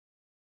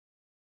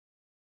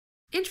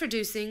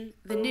Introducing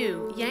the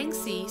new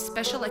Yangtze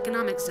Special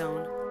Economic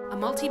Zone, a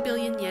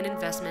multi-billion yen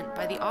investment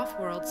by the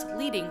off-world's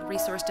leading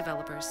resource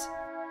developers.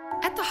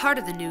 At the heart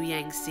of the new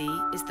Yangtze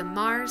is the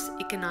Mars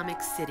Economic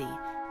City,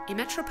 a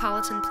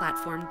metropolitan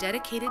platform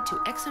dedicated to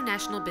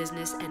exonational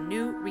business and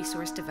new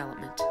resource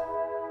development.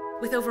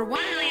 With over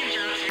 1 million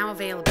jobs now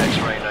available,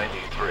 X-ray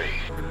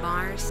 93. The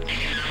Mars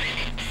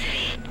Economic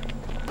City.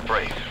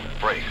 Break.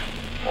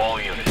 All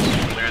units,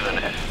 clear the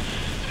net.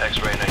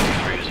 X-ray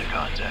 93 is a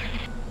contact.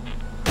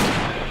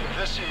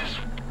 This is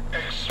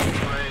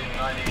X-ray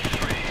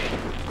 93.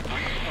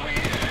 We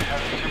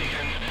have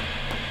taken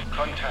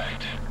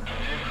contact.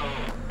 Vehicle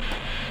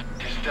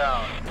is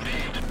down.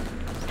 Repeat.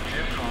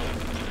 Vehicle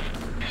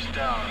is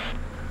down.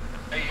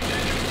 8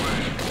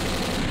 word.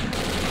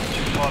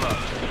 To follow.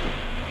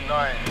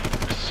 9,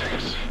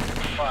 6,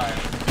 5.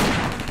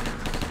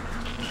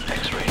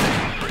 X-ray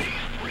 93.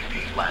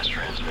 Repeat last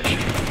transmission.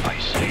 I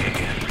say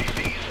again,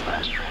 repeat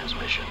last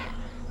transmission.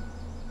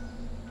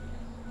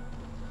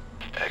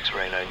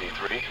 X-ray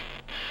 93.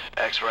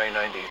 X-ray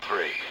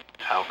 93.